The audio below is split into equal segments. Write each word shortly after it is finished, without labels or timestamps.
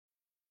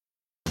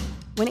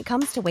When it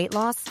comes to weight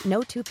loss,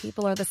 no two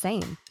people are the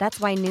same. That's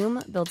why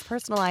Noom builds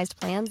personalized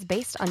plans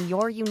based on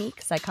your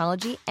unique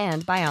psychology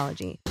and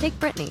biology. Take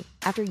Brittany.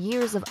 After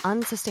years of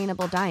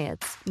unsustainable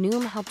diets,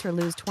 Noom helped her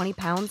lose 20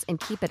 pounds and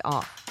keep it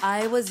off.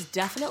 I was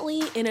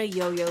definitely in a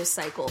yo-yo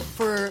cycle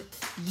for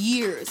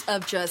years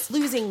of just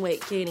losing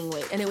weight, gaining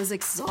weight, and it was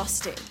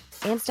exhausting.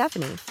 And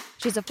Stephanie.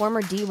 She's a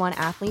former D1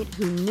 athlete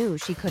who knew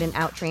she couldn't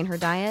outtrain her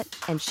diet,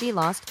 and she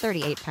lost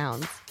 38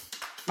 pounds.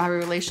 My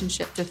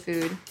relationship to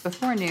food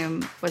before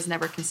Noom was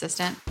never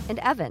consistent. And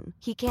Evan,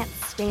 he can't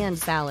stand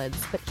salads,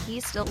 but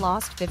he still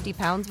lost 50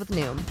 pounds with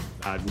Noom.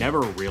 I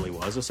never really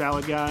was a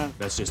salad guy.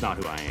 That's just not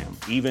who I am.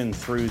 Even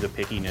through the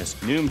pickiness,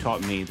 Noom taught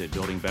me that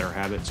building better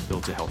habits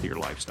builds a healthier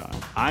lifestyle.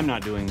 I'm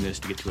not doing this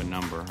to get to a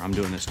number. I'm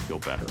doing this to feel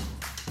better.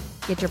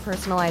 Get your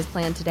personalized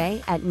plan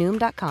today at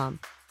Noom.com.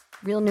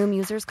 Real Noom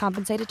users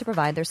compensated to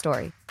provide their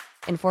story.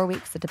 In 4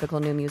 weeks, the typical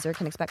Noom user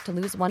can expect to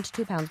lose 1 to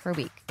 2 pounds per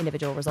week.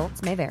 Individual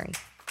results may vary.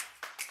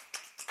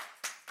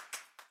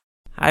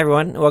 Hi,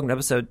 everyone. Welcome to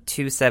episode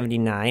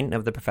 279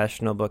 of the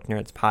Professional Book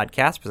Nerds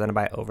podcast presented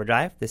by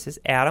Overdrive. This is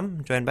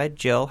Adam, joined by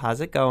Jill.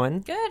 How's it going?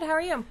 Good. How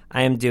are you?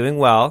 I am doing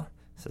well.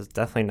 This is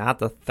definitely not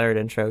the third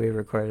intro we've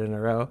recorded in a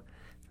row.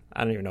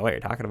 I don't even know what you're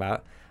talking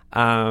about. It's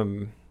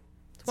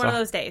one of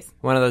those days.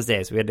 One of those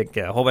days. We had to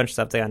get a whole bunch of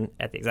stuff done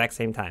at the exact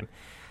same time.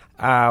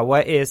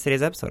 What is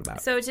today's episode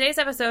about? So today's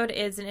episode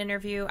is an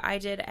interview I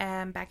did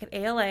back at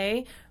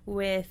ALA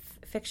with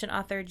fiction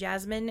author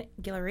Jasmine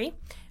Guillory.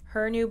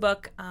 Her new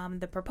book,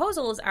 The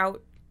Proposal, is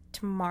out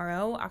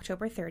tomorrow,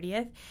 October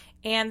 30th.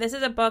 And this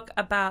is a book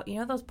about, you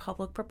know, those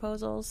public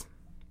proposals?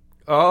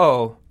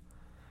 Oh.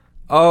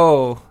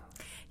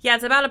 Yeah,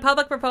 it's about a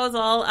public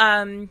proposal.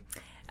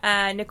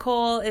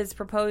 Nicole is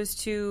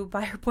proposed to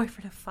by her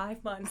boyfriend of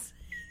 5 months.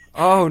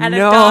 Oh, at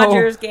no. a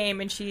Dodgers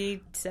game, and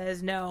she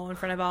says no in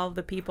front of all of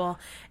the people.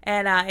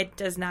 And it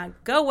does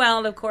not go well.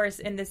 And, of course,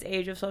 in this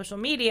age of social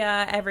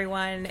media,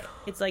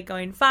 it's like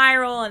going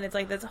viral, and it's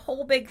like this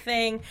whole big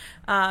thing.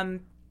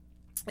 Jasmine's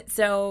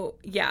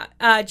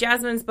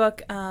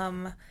book,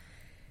 The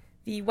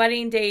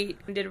Wedding Date,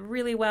 did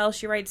really well.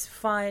 She writes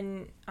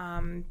fun,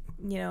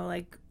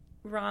 like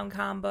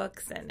rom-com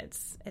books, and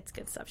it's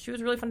good stuff. She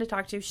was really fun to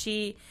talk to.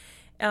 She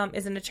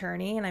is an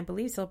attorney, and I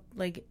believe so,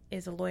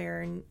 is a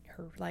lawyer in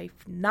her life,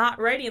 not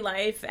writing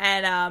life,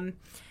 and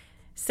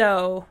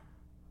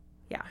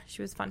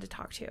she was fun to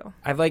talk to.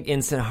 I have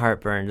instant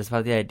heartburn just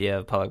about the idea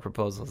of public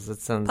proposals.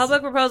 It sounds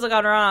public proposal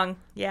gone wrong.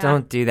 Yeah,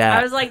 don't do that.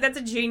 I was like, that's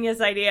a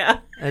genius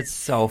idea. It's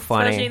so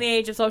funny, especially in the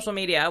age of social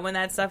media when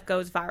that stuff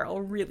goes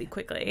viral really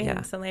quickly. Yeah.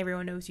 And suddenly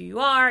everyone knows who you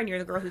are, and you're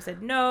the girl who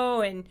said no,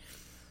 and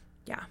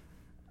yeah.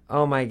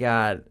 Oh my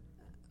god.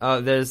 Oh,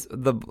 there's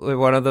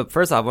one of the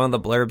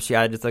blurbs.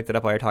 I just looked it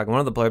up while you're talking. One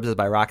of the blurbs is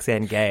by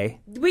Roxane Gay.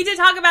 We did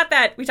talk about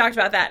that. We talked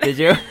about that. Did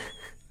you?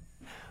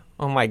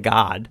 Oh my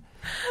god.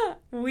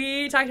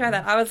 We talked about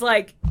that. I was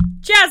like,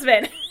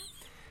 Jasmine.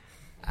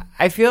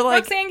 I feel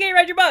like Roxane Gay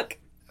read your book.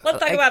 Let's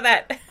talk about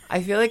that.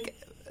 I feel like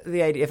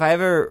the idea, if I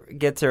ever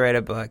get to write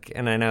a book,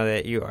 and I know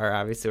that you are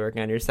obviously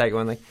working on your second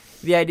one,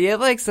 the idea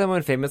of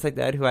someone famous like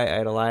that who I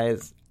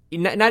idolize.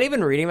 Not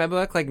even reading my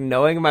book,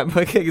 knowing my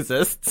book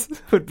exists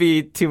would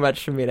be too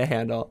much for me to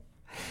handle.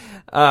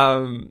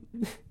 Oh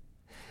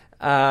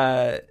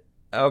my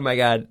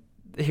god.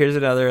 Here's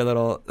another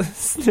little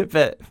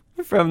snippet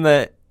from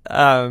the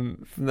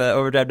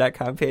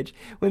overdrive.com page.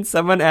 When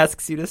someone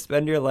asks you to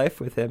spend your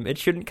life with him, it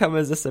shouldn't come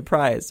as a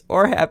surprise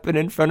or happen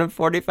in front of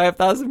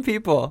 45,000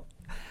 people.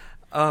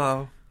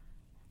 Oh,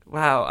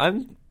 wow.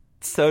 I'm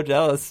so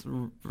jealous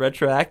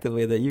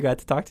retroactively that you got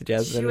to talk to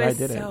Jasmine and I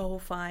didn't. She was so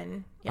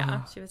fun.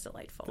 Yeah, she was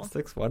delightful. This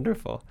looks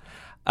wonderful.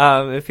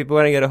 If people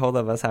want to get a hold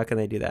of us, how can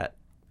they do that?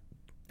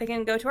 They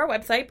can go to our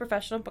website,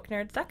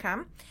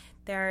 professionalbooknerds.com.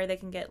 There they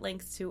can get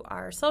links to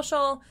our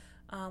social.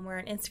 We're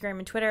on Instagram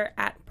and Twitter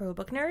at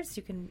ProBookNerds.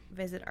 You can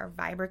visit our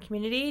Viber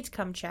community to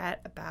come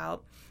chat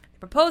about the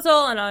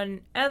proposal and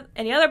on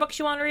any other books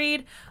you want to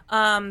read.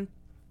 And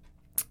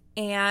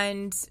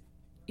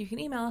you can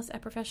email us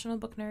at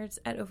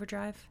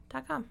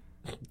professionalbooknerds@overdrive.com.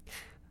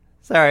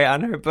 Sorry, on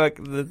her book,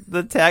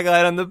 the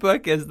tagline on the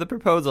book is The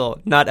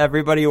Proposal. Not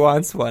everybody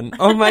wants one.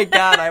 Oh my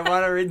god, I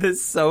want to read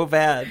this so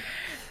bad.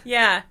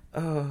 Yeah.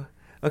 Oh,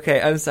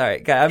 okay, I'm sorry.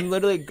 God, I'm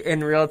literally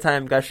in real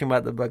time gushing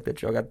about the book that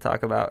Jill got to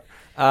talk about.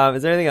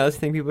 Is there anything else you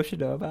think people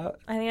should know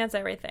about? I think that's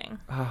everything.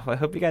 Oh, I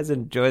hope you guys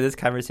enjoy this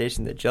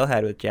conversation that Jill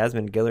had with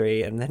Jasmine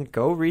Guillory, and then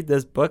go read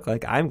this book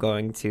like I'm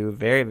going to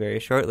very, very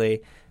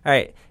shortly. All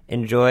right,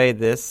 enjoy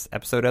this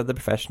episode of the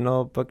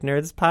Professional Book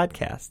Nerds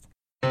podcast.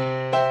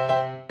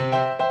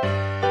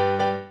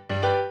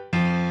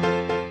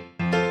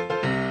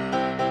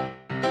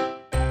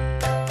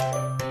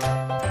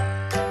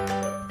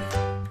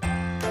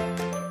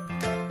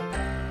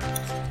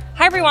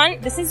 Hi, everyone.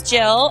 everyone. This is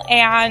Jill,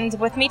 and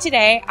with me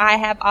today I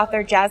have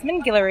author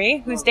Jasmine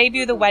Guillory, whose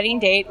debut, The Wedding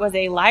Date, was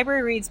a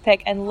Library Reads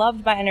pick and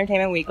loved by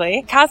Entertainment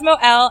Weekly, Cosmo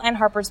Elle, and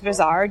Harper's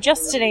Bazaar,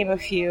 just to name a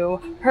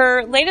few.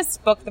 Her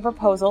latest book, The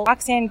Proposal,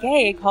 Roxane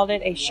Gay called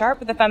it a sharp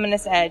with a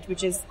feminist edge,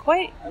 which is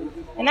quite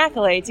an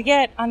accolade to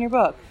get on your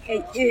book.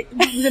 It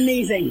was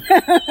amazing.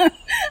 I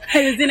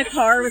was in a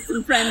car with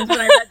some friends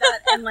when I read that,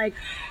 and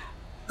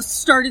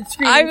started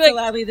screaming so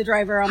loudly the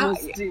driver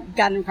almost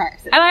got in a car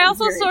accident. And I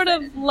also sort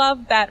of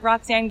love that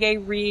Roxane Gay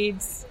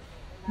reads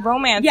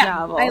romance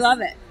novels. I love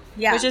it.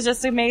 Yeah. Which is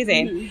just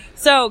amazing. Mm-hmm.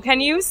 So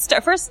can you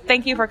first,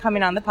 thank you for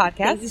coming on the podcast.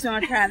 Thank you so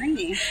much for having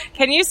me.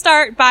 Can you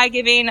start by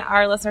giving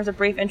our listeners a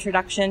brief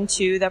introduction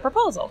to The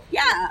Proposal?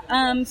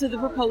 Yeah. So The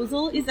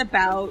Proposal is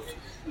about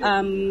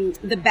one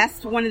of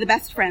the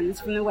best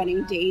friends from The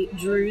Wedding Date,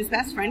 Drew's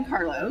best friend,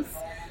 Carlos.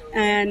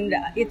 And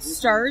it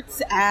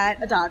starts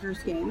at a Dodgers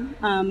game.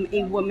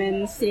 A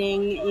woman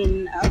sitting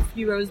in a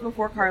few rows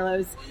before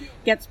Carlos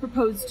gets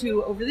proposed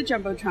to over the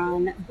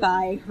Jumbotron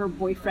by her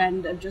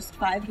boyfriend of just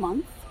 5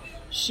 months.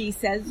 She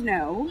says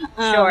no.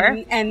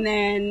 Sure. And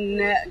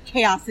then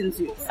chaos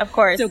ensues. Of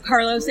course. So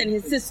Carlos and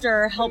his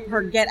sister help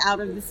her get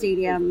out of the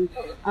stadium.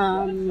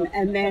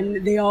 And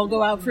then they all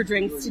go out for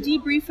drinks to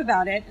debrief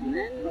about it. And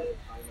then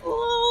a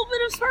little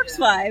bit of sparks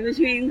fly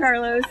between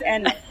Carlos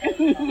and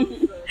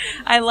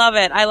I love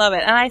it.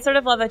 And I sort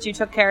of love that you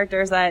took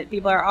characters that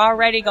people are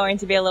already going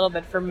to be a little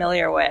bit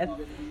familiar with.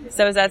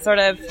 So is that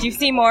do you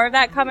see more of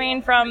that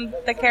coming from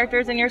the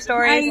characters in your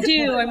stories? I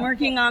do. I'm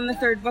working on the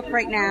third book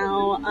right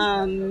now.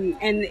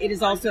 And it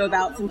is also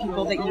about some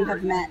people that you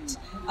have met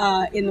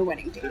in The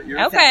Wedding Date.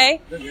 Okay.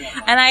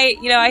 And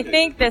I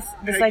think this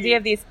idea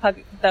of these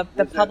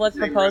the public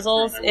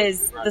proposals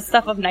is the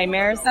stuff of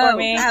nightmares for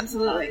me.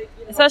 Absolutely.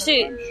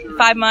 Especially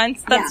 5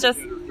 months. That's just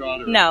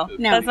no,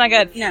 that's not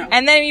good. No.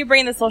 And then you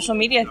bring the social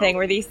media thing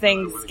where these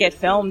things get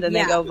filmed and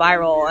they go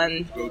viral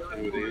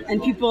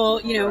and people,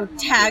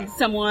 tag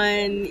someone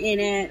in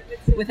it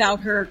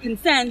without her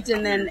consent,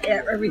 and then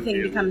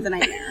everything becomes a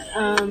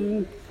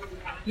nightmare.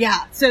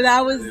 So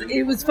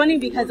it was funny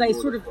because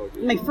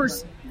my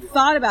first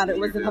thought about it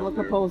was the public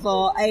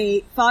proposal.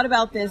 I thought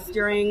about this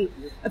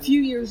a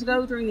few years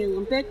ago during the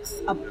Olympics.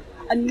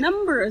 A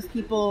number of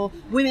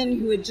women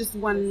who had just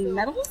won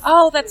medals.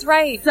 Oh, that's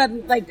right.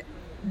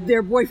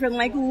 Their boyfriend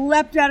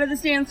leapt out of the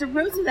stands to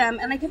propose to them,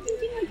 and I kept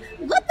thinking,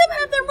 let them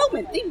have their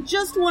moment. They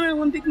just won an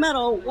Olympic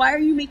medal. Why are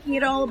you making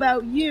it all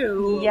about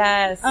you?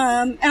 Yes.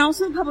 And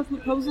also the public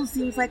proposal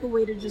seems like a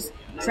way to just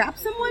trap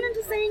someone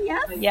into saying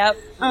yes. Yep.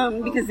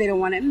 Because they don't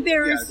want to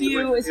embarrass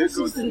you,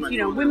 especially since,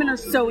 women are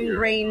so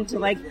ingrained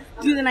to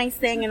do the nice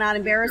thing and not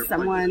embarrass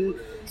someone.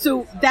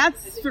 So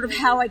that's sort of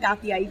how I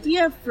got the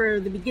idea for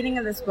the beginning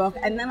of this book.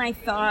 And then I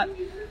thought,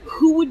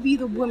 who would be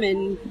the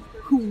woman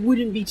who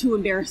wouldn't be too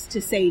embarrassed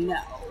to say no?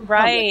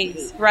 Right.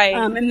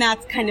 And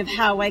that's kind of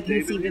how I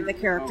conceived of the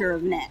character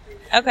of Nick.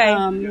 Okay.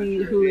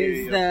 Who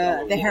is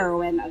the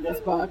heroine of this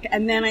book.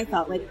 And then I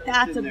thought,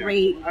 that's a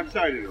great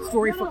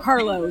story for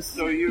Carlos,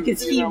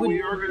 because he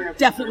would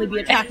definitely be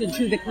attracted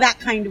to that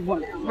kind of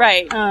woman.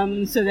 Right.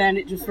 So then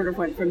it just sort of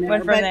went from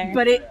there.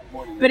 But it,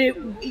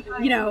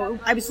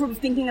 I was sort of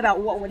thinking about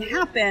what would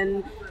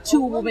happen to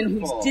a woman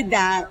who did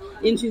that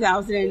in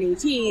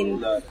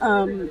 2018.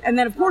 And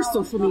then, of course,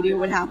 social media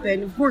would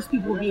happen. Of course,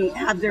 people would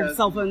have their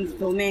cell phones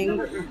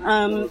filming.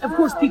 Of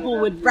course, people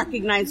would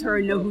recognize her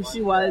and know who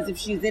she was if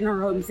she's in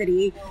her home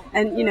city.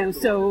 And,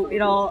 so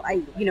it all,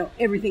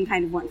 everything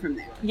kind of went from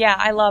there. Yeah,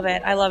 I love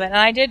it. And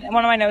I did,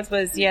 one of my notes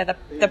was,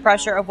 the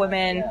pressure of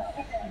women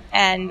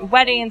and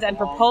weddings and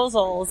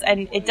proposals.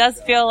 And it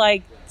does feel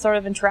like sort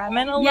of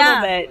entrapment a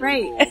little bit.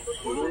 Right.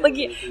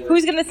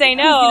 Who's going to say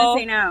no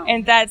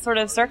in that sort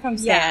of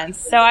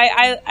circumstance? Yeah. So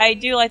I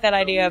do like that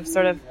idea of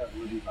sort of...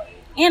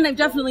 And I've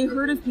definitely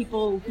heard of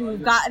people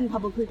who've gotten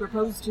publicly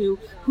proposed to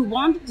who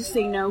wanted to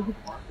say no, who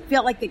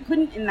felt like they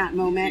couldn't in that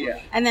moment,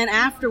 and then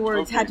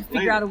afterwards had to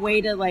figure out a way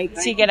to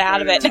to get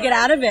out of it. To get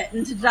out of it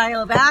and to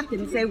dial it back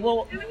and say,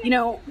 well,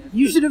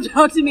 you should have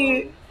talked to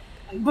me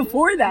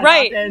before that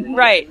happened.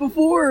 Right.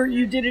 Before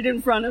you did it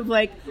in front of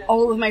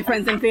all of my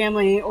friends and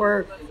family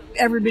or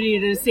everybody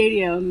at a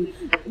stadium,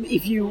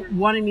 if you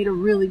wanted me to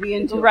really be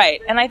into it.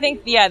 Right. And I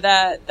think,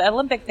 the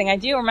Olympic thing, I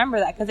do remember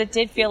that because it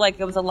did feel like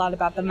it was a lot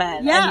about the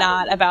men and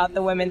not about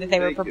the women that they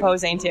were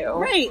proposing to.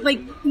 Right.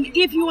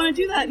 If you want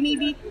to do that,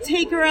 maybe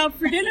take her out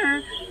for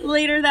dinner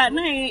later that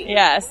night.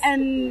 Yes.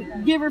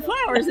 And give her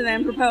flowers and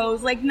then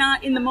propose.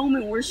 Not in the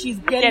moment where she's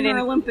getting her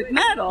Olympic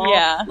medal.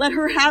 Yeah. Let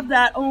her have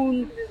that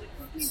own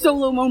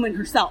solo moment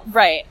herself.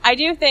 Right. I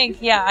do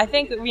think, I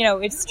think,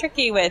 it's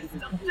tricky with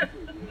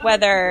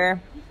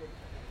whether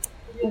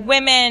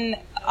women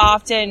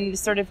often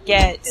sort of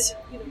get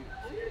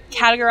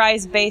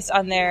categorized based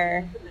on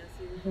their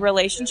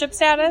relationship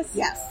status.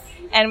 Yes.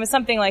 And with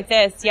something like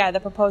this, the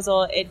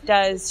proposal,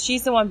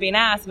 she's the one being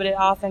asked, but it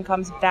often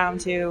comes down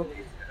to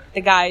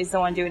the guy's the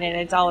one doing it,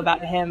 and it's all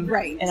about him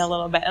in a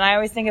little bit. And I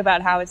always think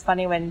about how it's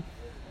funny when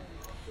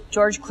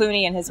George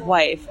Clooney and his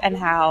wife, and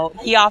how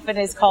he often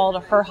is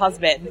called her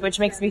husband, which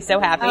makes me so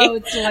happy. Oh,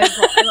 it's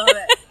delightful. I love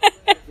it.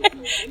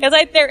 Because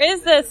there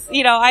is this,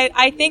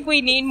 I think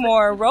we need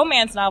more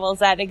romance novels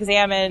that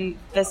examine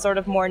the sort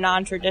of more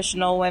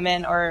non-traditional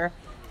women or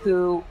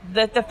who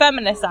the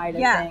feminist side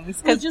of things.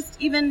 Because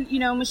just even,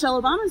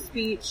 Michelle Obama's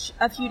speech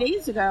a few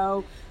days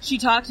ago, she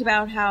talked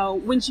about how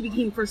when she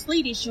became First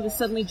Lady, she was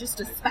suddenly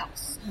just a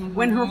spouse. Mm-hmm.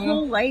 When her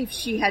whole life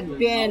she'd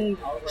been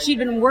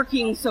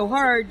working so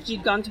hard.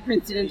 She'd gone to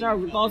Princeton and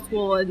Harvard Law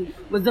School and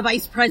was the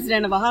vice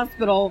president of a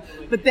hospital.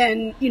 But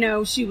then,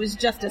 she was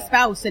just a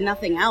spouse and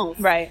nothing else.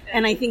 Right.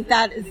 And I think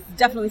that is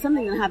definitely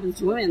something that happens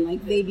to women.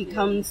 Like, they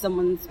become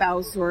someone's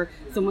spouse or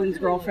someone's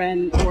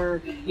girlfriend,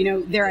 or,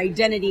 their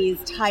identity is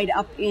tied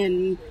up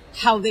in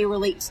how they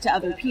relate to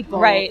other people,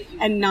 right,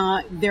 and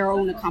not their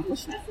own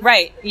accomplishment.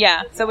 Right,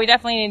 yeah. So we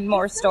definitely need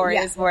more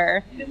stories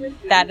where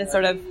that is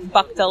sort of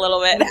bucked a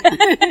little bit.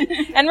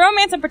 And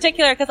romance in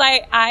particular, because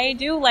I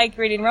do like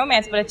reading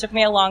romance, but it took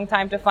me a long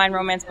time to find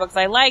romance books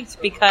I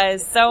liked,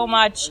 because so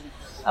much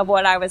of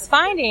what I was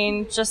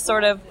finding just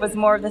sort of was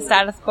more of the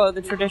status quo of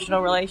the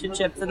traditional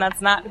relationships, and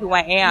that's not who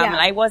I am. And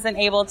I wasn't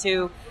able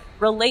to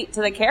relate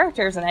to the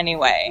characters in any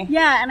way.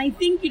 Yeah, and I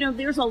think,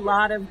 there's a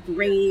lot of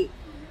great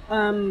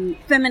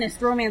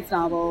feminist romance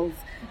novels.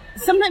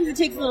 Sometimes it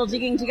takes a little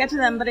digging to get to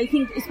them, but I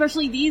think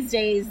especially these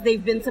days,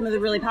 they've been some of the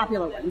really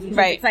popular ones, which is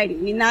exciting.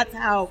 I mean, that's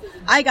how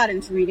I got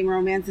into reading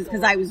romances,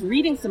 because I was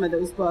reading some of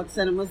those books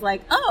and it was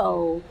like,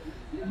 oh,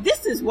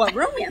 this is what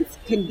romance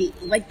can be.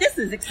 Like, this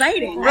is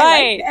exciting.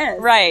 Right, I like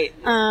this. Right.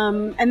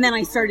 And then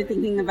I started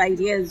thinking of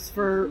ideas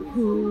for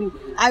who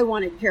I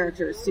wanted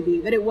characters to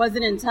be. But it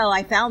wasn't until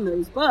I found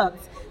those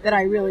books that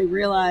I really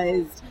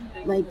realized,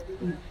 like,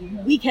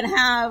 we can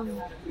have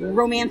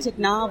romantic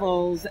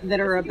novels that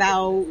are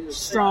about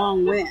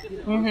strong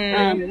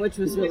women, which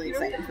was really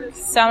exciting for me.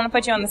 So I'm going to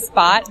put you on the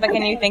spot, but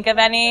can you think of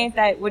any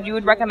that you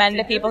would recommend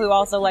to people who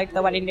also like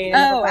The Wedding Date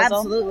and the Proposal?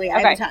 Absolutely. I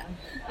have a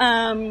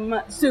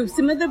ton. So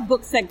some of the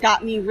books that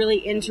got me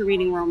really into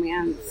reading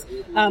romance,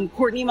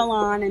 Courtney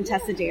Milan and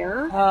Tessa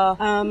Dare.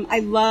 I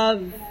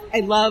love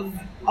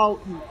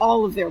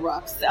all of their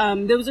books.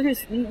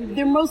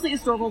 They're mostly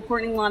historical.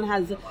 Courtney Milan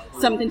has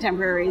some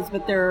contemporaries,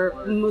 but they're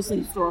mostly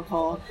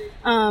historical.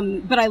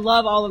 But I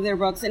love all of their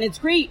books, and it's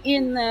great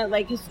in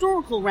the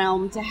historical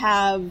realm to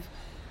have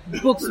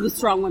books with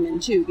strong women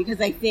too, because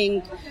I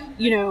think,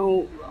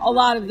 a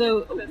lot of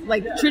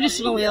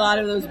traditionally a lot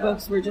of those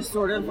books were just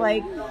sort of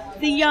like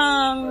the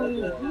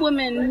young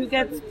woman who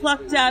gets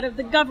plucked out of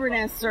the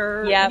governess,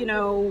 or,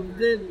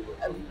 the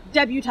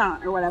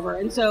debutante or whatever.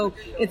 And so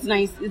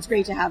it's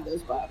great to have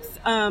those books.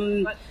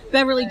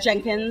 Beverly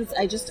Jenkins,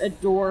 I just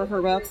adore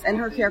her books, and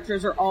her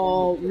characters are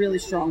all really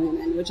strong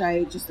women, which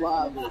I just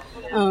love.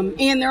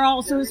 And they're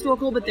also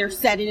historical, but they're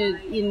set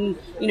in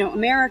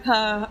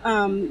America,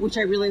 which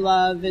I really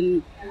love,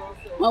 and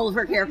all of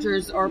her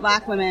characters are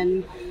black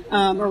women,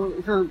 or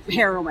her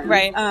heroines.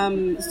 Right.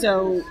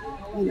 So,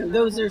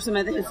 those are some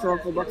of the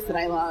historical books that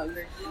I love.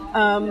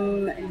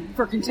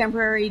 For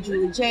contemporary,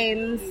 Julie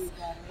James,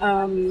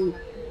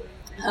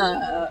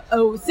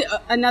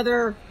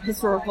 another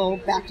historical,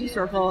 back to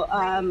historical,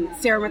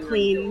 Sarah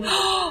McLean.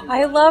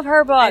 I love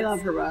her books. I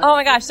love her books. Oh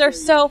my gosh, they're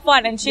so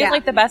fun. And she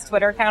has the best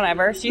Twitter account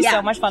ever. She's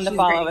so much fun to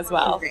follow as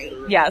well. She's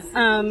great. Yes.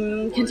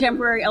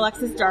 Contemporary,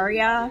 Alexis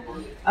Daria.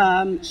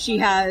 She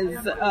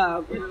has,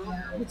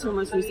 what's her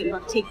most recent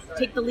book?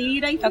 Take the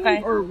Lead, I think.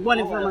 Okay. Or one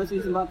of her most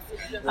recent books.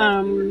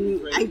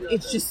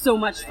 It's just so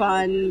much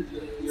fun.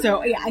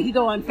 So, I could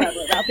go on forever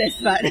about this,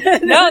 but.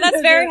 No,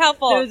 that's very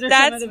helpful.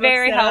 That's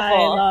very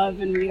helpful. I love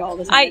and read all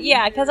the time.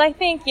 Because I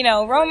think,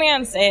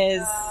 romance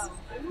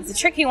it's a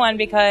tricky one,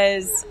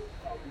 because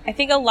I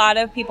think a lot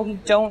of people who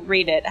don't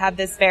read it have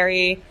this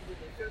very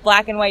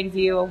black and white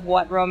view of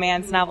what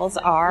romance novels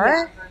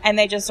are, and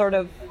they just sort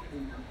of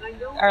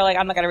are like,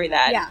 I'm not going to read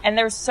that. Yeah. And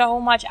there's so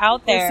much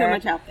out there. There's so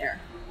much out there.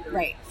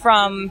 Right.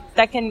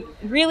 That can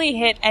really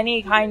hit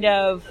any kind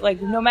of,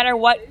 no matter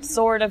what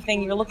sort of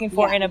thing you're looking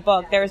for in a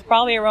book, there's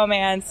probably a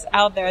romance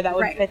out there that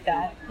would fit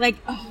that.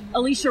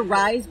 Alicia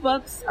Rye's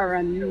books are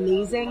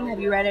amazing. Have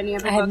you read any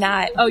of her books? I have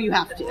not. Oh, you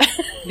have to.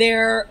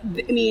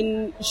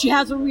 She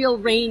has a real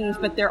range,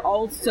 but they're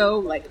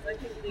also,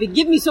 they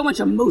give me so much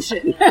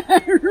emotion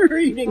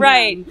reading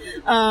them.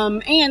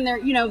 And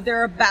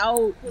they're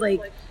about,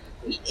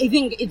 I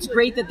think it's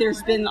great that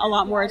there's been a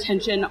lot more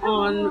attention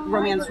on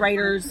romance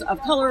writers of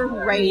color who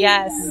write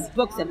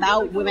books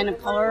about women of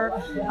color.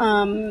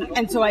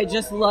 And so I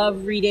just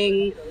love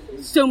reading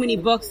so many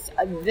books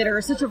that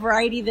are such a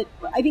variety that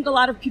I think a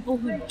lot of people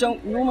who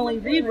don't normally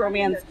read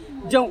romance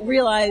don't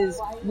realize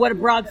what a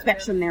broad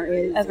spectrum there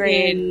is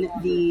in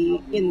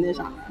the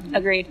genre.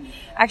 Agreed.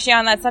 Actually,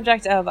 on that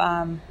subject of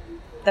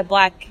the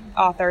black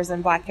authors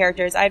and black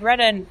characters, I'd read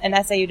an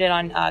essay you did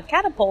on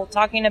Catapult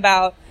talking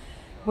about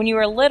when you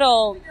were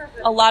little,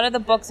 a lot of the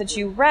books that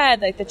you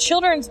read, the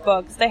children's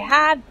books, they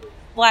had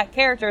black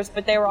characters,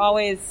 but they were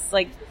always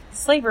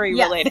slavery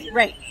related.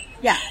 Right.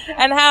 Yeah.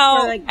 And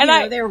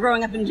how they were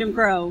growing up in Jim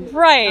Crow.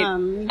 Right.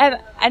 And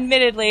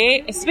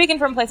admittedly, speaking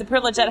from a place of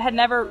privilege, that had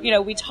never,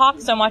 we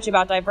talked so much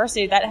about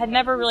diversity, that had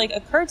never really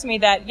occurred to me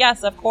that,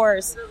 yes, of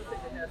course,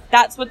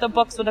 that's what the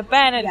books would have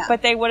been, Yeah.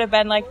 but they would have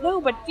been like, no,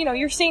 but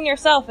you're seeing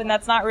yourself, and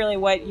that's not really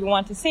what you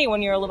want to see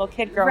when you're a little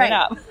kid growing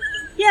up.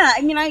 Yeah,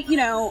 I mean,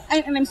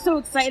 and I'm so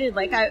excited.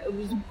 Like, I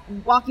was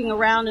walking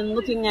around and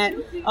looking at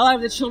a lot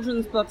of the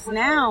children's books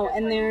now,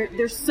 and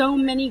there's so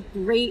many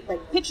great,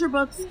 like, picture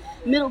books,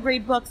 middle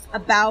grade books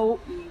about,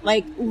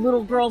 like,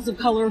 little girls of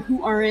color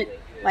who aren't,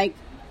 like,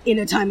 in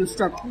a time of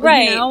struggle.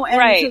 Right,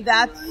 And so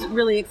that's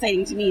really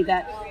exciting to me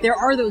that there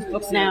are those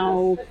books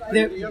now.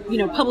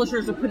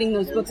 Publishers are putting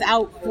those books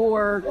out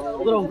for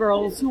little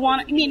girls who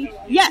want, I mean,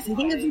 yes, I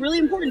think it's really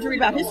important to read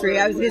about history.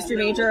 I was a history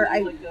major.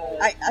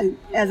 I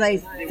as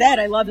I said,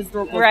 I love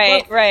historical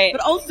books. Right.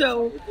 But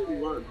also,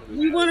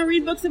 you want to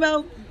read books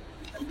about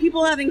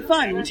people having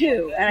fun,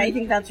 too. And I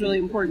think that's really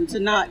important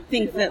to not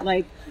think that,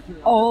 like,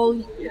 all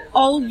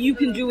you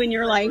can do in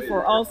your life,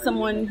 or all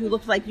someone who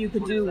looks like you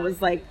could do, was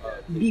like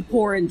be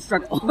poor and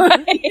struggle.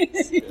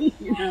 Right.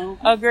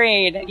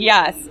 Agreed.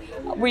 Yes.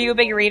 Were you a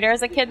big reader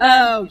as a kid then?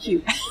 Oh,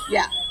 cute.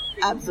 Yeah,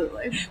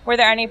 absolutely. Were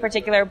there any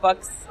particular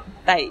books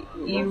that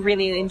you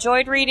really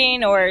enjoyed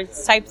reading, or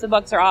types of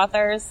books or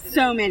authors?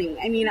 So many.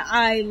 I mean,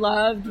 I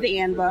loved the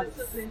Anne books.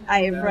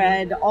 I have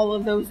read all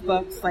of those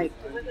books like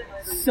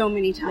so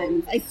many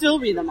times. I still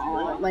read them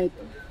all, like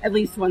at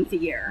least once a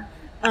year.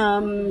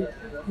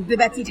 The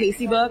Betsy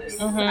Tacy books,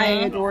 I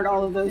adored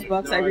all of those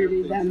books. I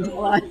reread them a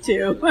lot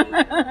too.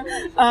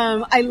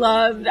 I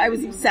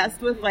was obsessed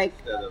with like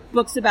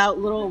books about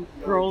little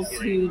girls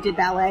who did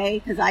ballet,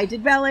 because I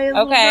did ballet as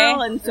a little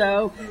girl, and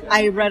so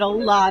I read a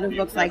lot of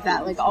books like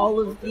that, like all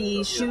of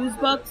the Shoes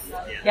books.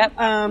 Yep.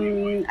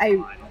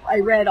 I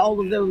read all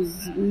of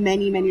those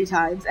many, many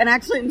times. And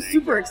actually, I'm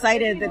super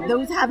excited that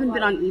those haven't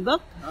been on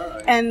ebook,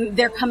 and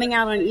they're coming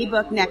out on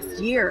ebook next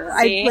year.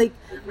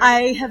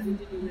 I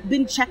have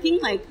been checking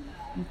like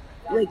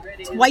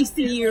twice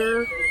a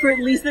year for at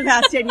least the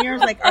past 10 years.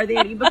 Like, are they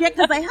on ebook yet?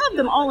 Because I have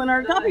them all in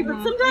hard copy,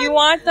 but sometimes you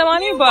want them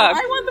on ebook. I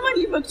want them on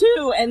ebook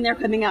too, and they're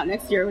coming out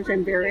next year, which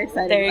I'm very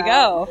excited about. There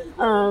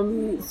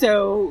you go.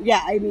 So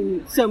yeah, I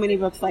mean, so many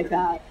books like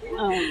that.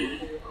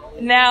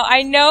 Now,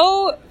 I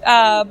know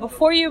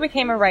before you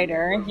became a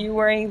writer, you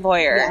were a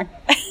lawyer.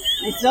 Yeah.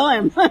 I still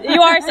am.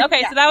 You are?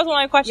 Okay, yeah. So that was one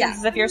of my questions, Yeah.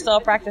 is if you're still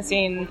a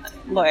practicing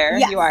lawyer.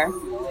 Yes. You are.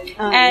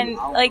 And,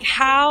 like,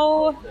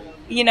 how,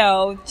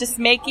 just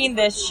making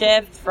this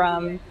shift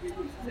from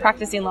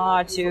practicing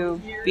law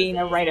to being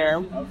a writer,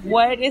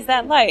 what is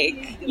that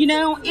like?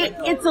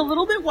 It's a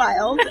little bit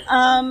wild.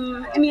 I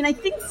mean, I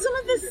think some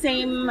of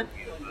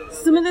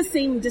the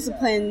same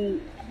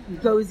discipline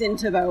goes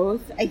into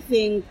both. I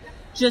think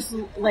just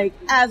like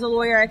as a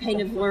lawyer, I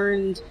kind of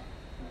learned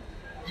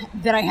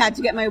that I had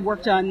to get my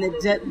work done,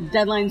 that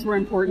deadlines were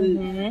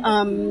important,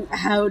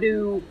 how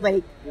to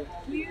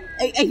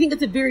I think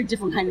it's a very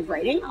different kind of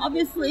writing,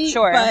 obviously.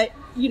 Sure. But,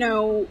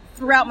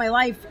 throughout my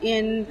life,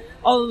 in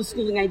all of the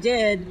schooling I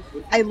did,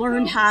 I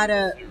learned how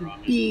to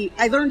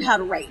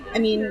write. I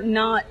mean,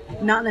 not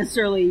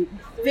necessarily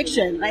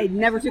fiction. I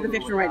never took a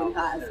fiction writing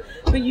class.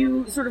 But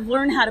you sort of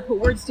learn how to put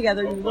words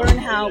together. You learn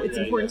how it's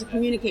important to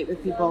communicate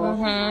with people.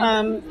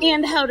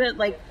 And how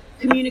to,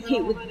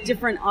 communicate with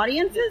different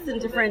audiences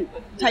and different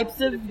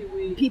types of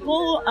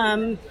people.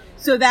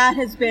 So that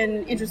has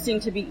been interesting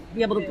to be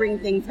able to bring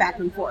things back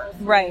and forth.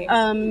 Right.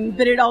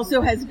 But it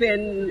also has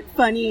been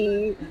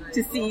funny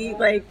to see,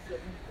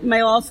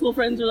 my law school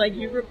friends are like,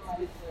 you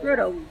wrote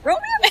a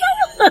romance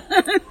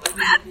novel?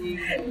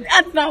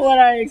 That's not what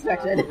I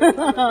expected.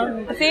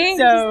 See?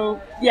 So,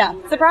 yeah.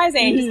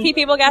 Surprising. Just keep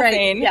people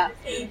guessing. Right.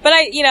 Yeah. But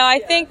I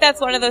think that's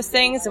one of those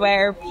things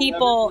where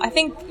people,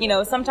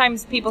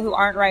 sometimes people who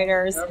aren't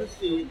writers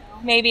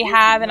maybe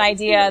have an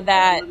idea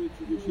that,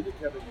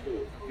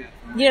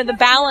 the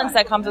balance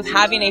that comes with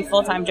having a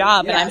full-time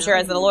job, and I'm sure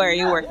as a lawyer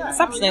you work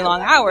exceptionally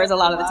long hours a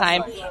lot of the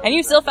time, and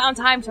you still found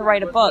time to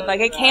write a book. Like,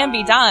 it can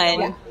be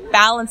done,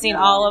 balancing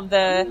all of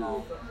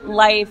the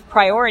life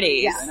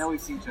priorities. Yeah.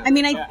 I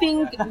mean, I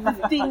think the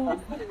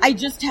thing, I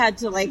just had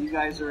to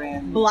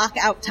block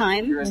out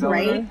time,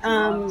 right?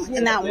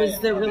 And that was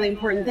the really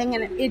important thing.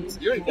 And it's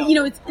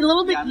a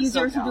little bit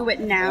easier to do it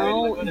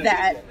now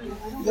that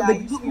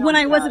when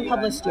I wasn't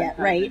published yet,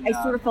 right? I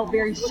sort of felt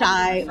very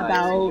shy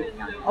about,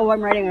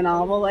 I'm writing a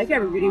novel. Like,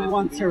 everybody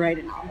wants to write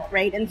a novel,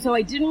 right? And so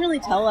I didn't really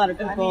tell a lot of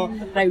people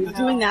that I was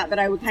doing that, but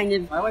I would kind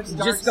of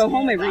just go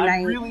home every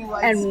night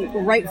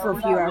and write for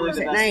a few hours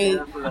at night.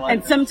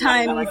 And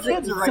sometimes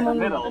someone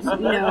would,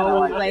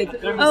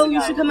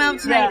 you should come out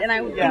tonight, and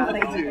I would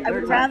think, I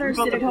would rather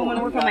sit at home and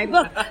work on my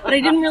book, but I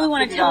didn't really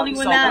want to tell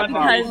anyone that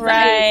because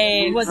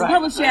I wasn't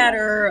published yet,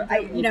 or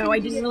I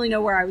didn't really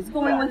know where I was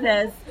going with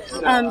this.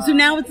 So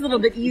now it's a little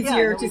bit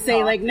easier to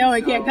say, no,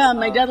 I can't come,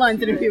 my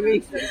deadline's in a few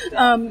weeks.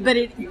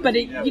 But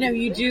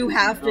you do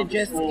have to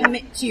just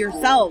commit to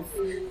yourself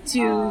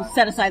to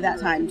set aside that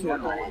time to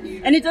work on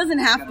it. And it doesn't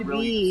have to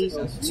be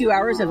 2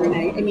 hours every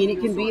night. I mean, it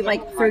can be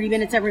like 30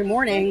 minutes every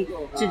morning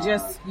to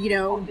just,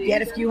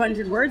 get a few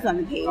hundred words on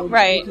the page.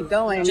 Right. And keep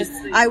going.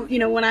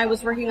 When I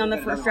was working on the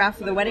first draft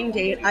for The Wedding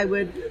Date, I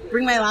would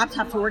bring my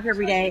laptop to work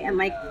every day and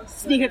like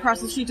sneak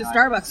across the street to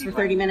Starbucks for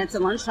 30 minutes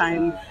at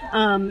lunchtime.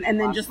 And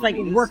then just like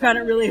work on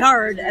it really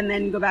hard and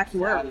then go back to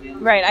work.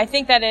 Right. I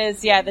think that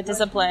is, the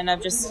discipline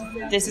of just,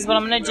 this is what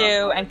I'm going to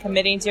do and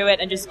committing to it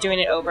and just doing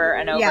it over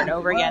and over and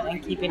over again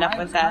and keeping up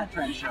with that.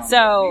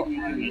 So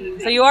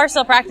you are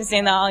still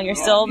practicing though, and you're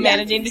still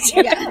managing to do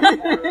it.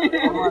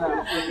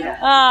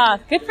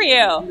 Good for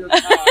you.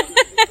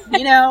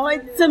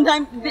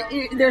 Sometimes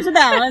there's a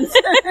balance.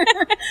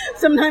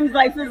 Sometimes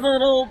life is a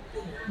little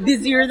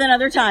busier than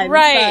other times.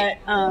 Right.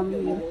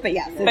 But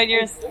yes. But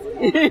you're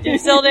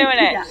still doing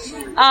it. Yeah.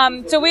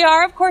 So we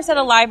are, of course, at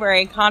a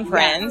library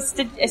conference.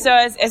 Yeah. So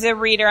as a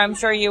reader, I'm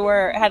sure you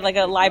had like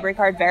a library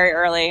card very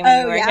early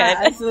when you were a kid.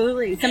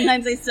 Absolutely.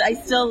 Sometimes I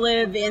still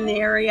live in the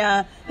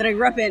area that I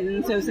grew up in,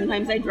 and so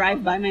sometimes I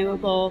drive by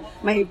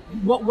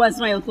what was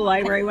my local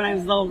library when I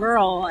was a little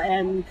girl,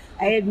 and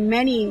I had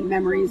many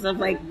memories of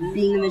like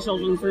being in the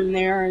children's room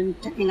there and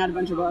checking out a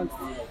bunch of books.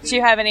 Do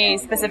you have any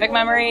specific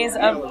memories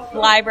of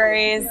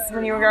libraries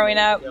when you were growing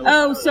up?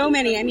 Oh, so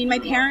many. I mean, my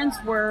parents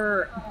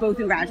were both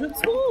in graduate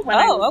school when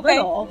I was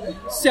little.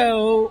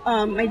 So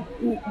my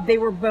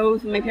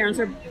parents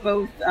are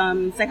both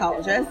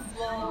psychologists,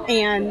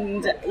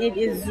 and it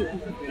is,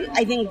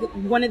 I think,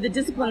 one of the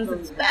disciplines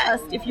that's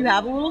best if you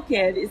have a little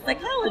kid is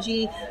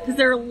psychology, because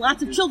there are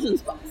lots of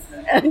children's books.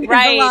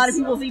 Right. A lot of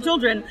people see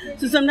children.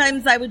 So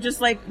sometimes I would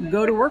just like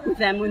go to work with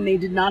them when they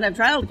did not have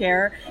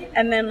childcare,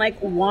 and then like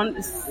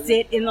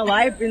sit in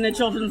the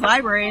children's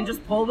library and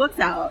just pull books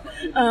out.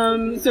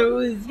 So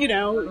it was,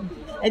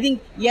 I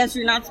think, yes,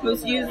 you're not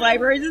supposed to use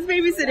libraries as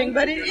babysitting,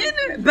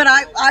 but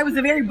I was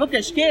a very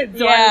bookish kid,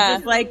 so I would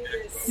just like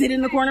sit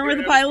in the corner with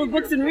a pile of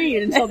books and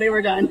read until they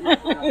were done.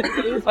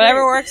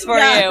 Whatever works for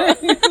you.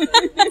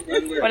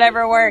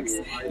 Whatever works.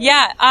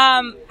 Yeah,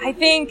 I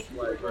think,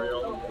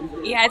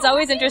 it's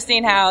always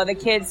interesting how the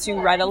kids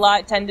who read a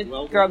lot tend to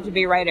grow up to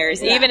be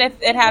writers, even if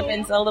it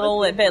happens a little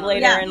bit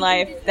later in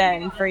life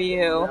than for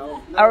you,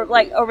 or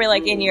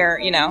in your,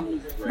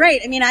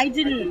 Right. I mean,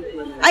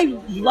 I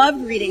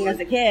loved reading as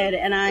a kid,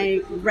 and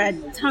I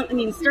read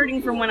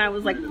starting from when I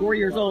was like 4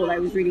 years old, I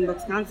was reading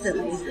books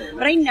constantly,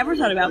 but I never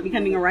thought about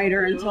becoming a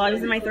writer until I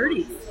was in my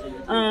 30s.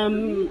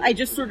 I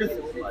just sort of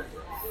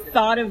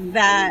thought of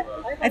that.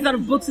 I thought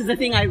of books as a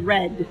thing I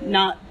read,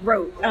 not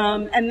wrote.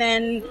 And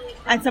then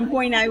at some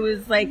point I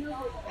was like,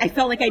 I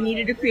felt like I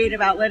needed a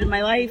creative outlet in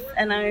my life,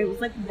 and I was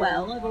like,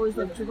 well, I've always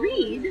loved to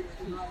read.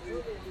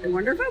 I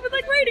wonder if I would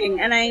like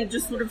writing. And I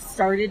just sort of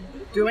started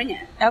doing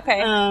it.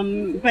 Okay.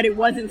 But it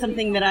wasn't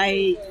something that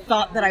I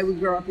thought that I would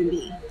grow up and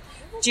be.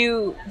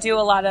 Do you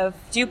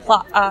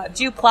plot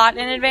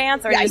in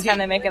advance, or you just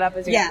kind of make it up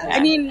as you go? Yeah,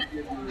 I mean,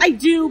 I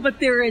do, but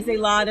there is a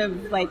lot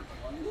of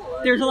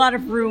there's a lot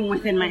of room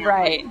within my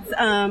right.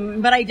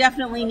 But I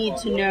definitely need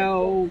to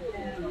know,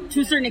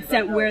 to a certain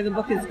extent, where the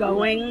book is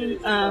going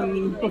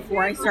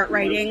before I start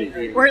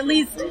writing, or at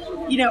least,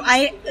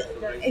 I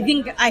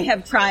think I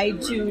have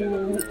tried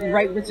to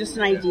write with just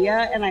an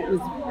idea, and it was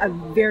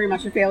very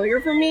much a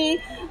failure for me.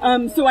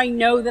 So I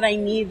know that I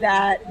need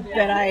that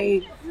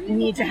I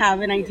need to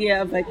have an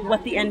idea of like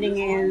what the ending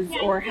is,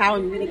 or how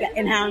I'm going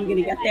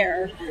to get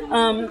there.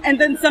 And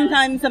then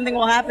sometimes something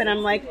will happen. I'm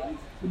like,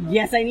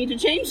 yes, I need to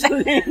change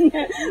something,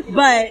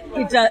 but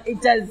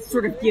it does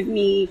sort of give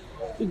me,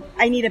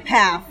 I need a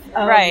path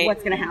of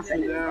what's going to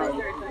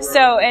happen.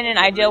 So in an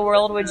ideal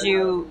world, would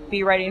you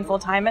be writing full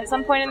time at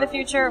some point in the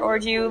future, or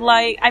do you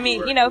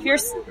if you're...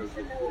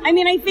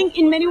 I think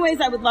in many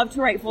ways I would love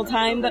to write full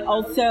time, but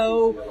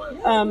also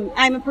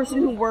I'm a person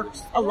who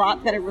works a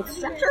lot better with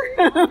structure.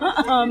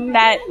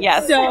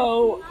 Yes.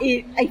 So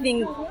I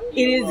think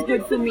it is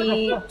good for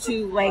me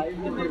to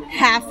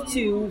have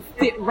to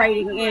fit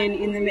writing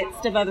in the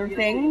midst of other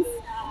things.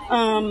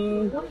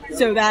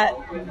 So that,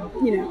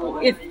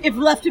 if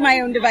left to my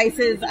own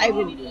devices, I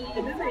would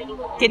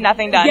get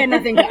nothing done.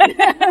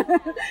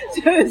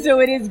 So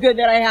it is good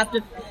that I have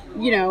to,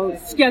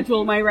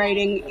 schedule my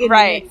writing in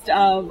the midst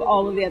of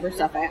all of the other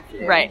stuff I have to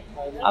do. Right.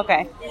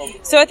 Okay.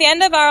 So at the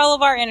end of all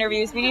of our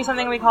interviews, we do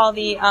something we call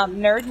the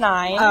Nerd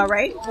 9.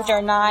 Right. Which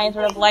are 9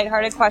 sort of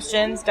lighthearted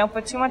questions. Don't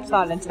put too much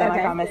thought into them,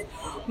 I promise.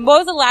 What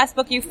was the last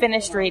book you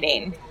finished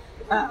reading?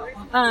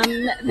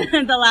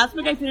 The last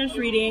book I finished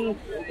reading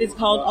is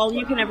called All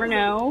You Can Ever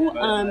Know.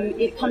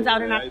 It comes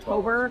out in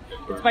October.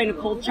 It's by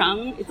Nicole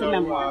Chung. It's a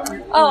memoir.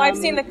 Oh, I've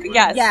seen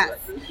yes. Yes.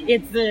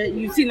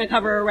 You've seen the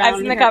cover around. I've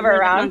seen the cover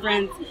around.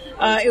 Conference.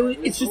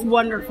 It's just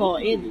wonderful.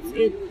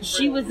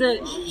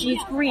 She's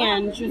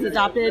Korean. She was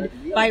adopted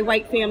by a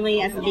white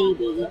family as a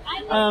baby.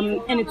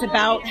 And it's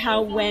about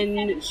how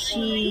when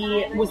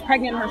she was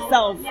pregnant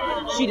herself,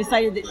 she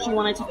decided that she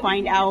wanted to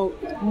find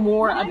out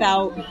more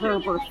about her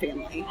birth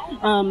family.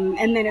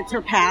 And then it's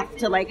her path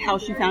to how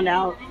she found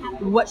out,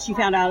 what she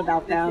found out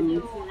about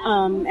them.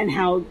 and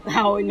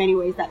how in many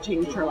ways that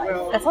changed her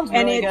life. That sounds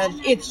really good.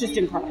 It's just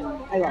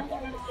incredible. I love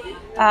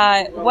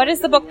that. What is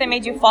the book that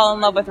made you fall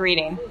in love with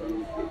reading?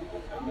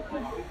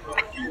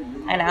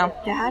 I know.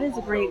 That is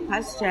a great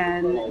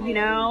question. You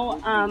know,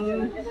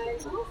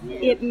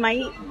 it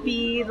might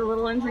be The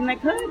Little Engine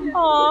That Could.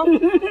 Aw,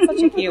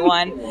 such a cute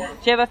one. Do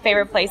you have a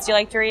favorite place you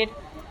like to read?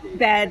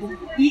 Bed.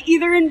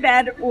 Either in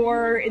bed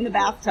or in the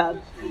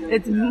bathtub.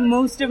 It's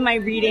most of my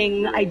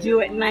reading I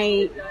do at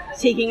night,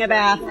 taking a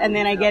bath, and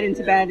then I get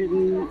into bed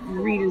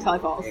and read until I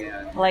fall asleep.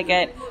 I like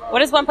it.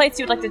 What is one place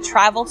you would like to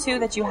travel to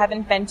that you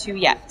haven't been to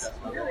yet?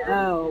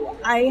 Oh,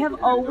 I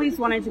have always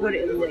wanted to go to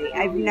Italy.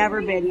 I've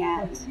never been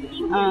yet.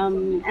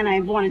 And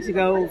I've wanted to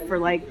go for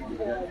like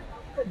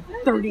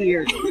 30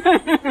 years.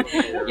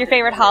 Your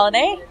favorite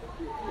holiday?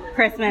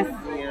 Christmas.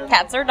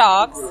 Cats or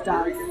dogs?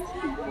 Dogs.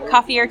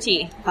 Coffee or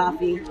tea?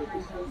 Coffee.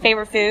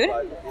 Favorite food?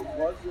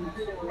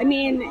 I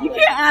mean, you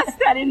can't ask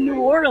that in New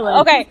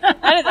Orleans. Okay.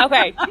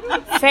 Okay.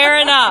 Fair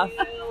enough.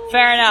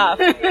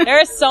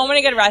 There are so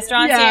many good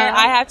restaurants here.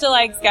 I have to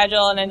like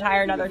schedule an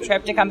entire another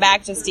trip to come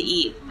back just to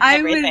eat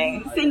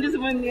everything. I was saying to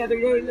someone the other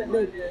day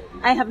that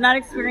I have not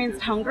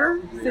experienced hunger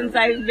since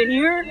I've been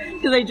here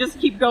because I just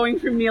keep going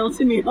from meal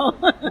to meal.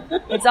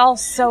 It's all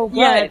so good.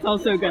 Yeah, it's all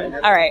so good.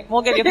 All right,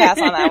 we'll give you a pass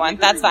on that one.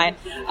 That's fine.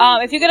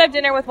 If you could have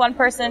dinner with one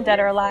person, dead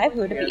or alive,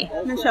 who would it be?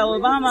 Michelle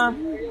Obama.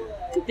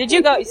 Did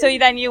you go? So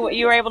then you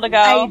were able to go?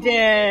 I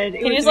did.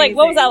 Can you just like,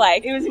 what was that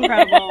like? It was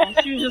incredible.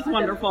 She was just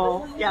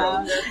wonderful.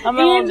 Yeah. I'm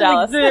a little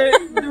jealous.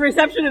 Like, the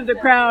reception of the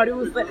crowd, it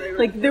was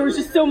like there was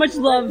just so much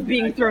love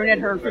being thrown at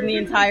her from the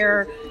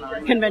entire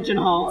convention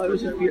hall. It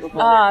was just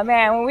beautiful. Oh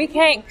man, when we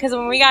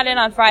got in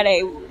on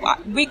Friday,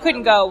 we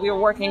couldn't go. We were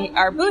working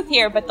our booth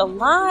here, but the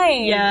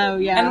line. Yeah.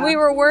 And we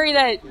were worried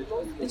that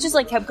it just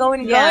like kept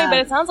going and going, but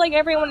it sounds like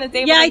everyone is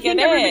able to get in. Yeah, I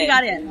think everybody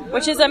got in.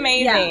 Which is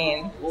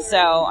amazing. Yeah.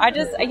 So I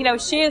just,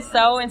 she is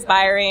so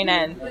inspiring,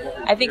 and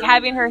I think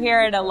having her here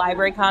at a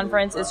library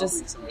conference is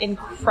just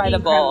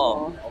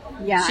incredible.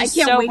 Yeah, she's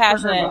I can't wait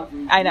passionate. For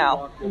her book. I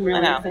know. I'm really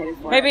excited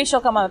for Maybe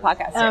she'll come on the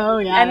podcast. Oh,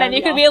 yeah. And then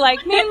you could be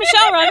like, me and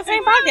Michelle are on the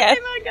same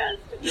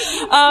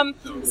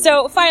podcast.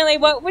 So finally,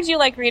 what would you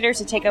like readers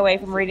to take away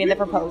from reading the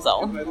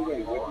proposal?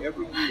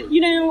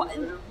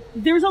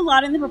 There's a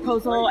lot in the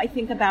proposal, I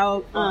think,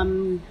 about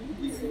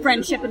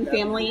friendship and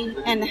family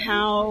and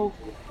how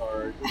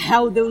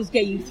those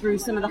get you through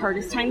some of the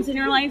hardest times in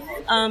your life.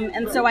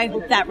 And so I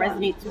hope that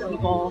resonates with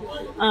people,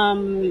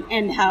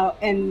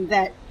 and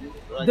that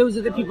those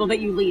are the people that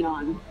you lean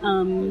on,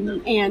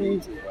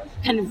 and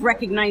kind of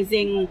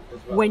recognizing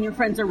when your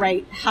friends are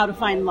right, how to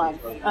find love.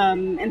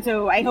 And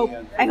so I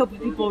hope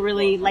people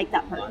really like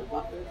that part of the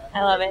book.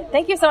 I love it.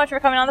 Thank you so much for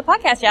coming on the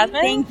podcast,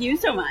 Jasmine. Thank you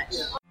so much.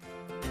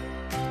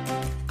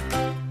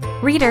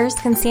 Readers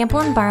can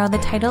sample and borrow the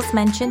titles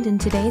mentioned in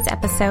today's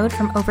episode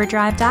from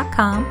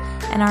Overdrive.com,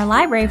 and our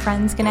library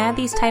friends can add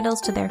these titles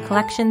to their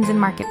collections in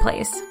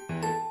Marketplace.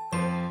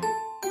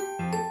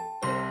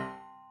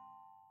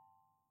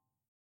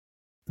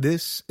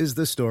 This is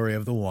the story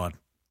of the one.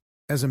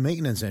 As a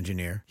maintenance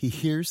engineer, he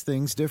hears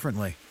things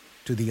differently.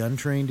 To the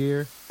untrained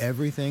ear,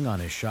 everything on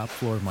his shop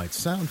floor might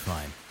sound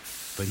fine,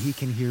 but he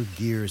can hear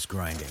gears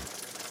grinding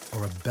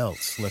or a belt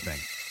slipping.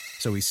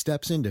 So he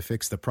steps in to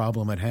fix the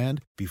problem at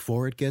hand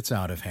before it gets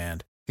out of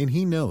hand. And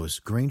he knows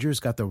Grainger's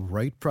got the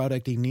right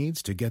product he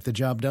needs to get the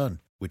job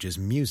done, which is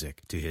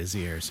music to his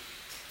ears.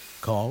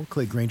 Call,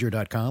 click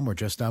Grainger.com, or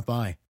just stop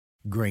by.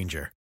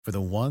 Grainger, for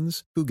the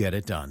ones who get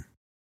it done.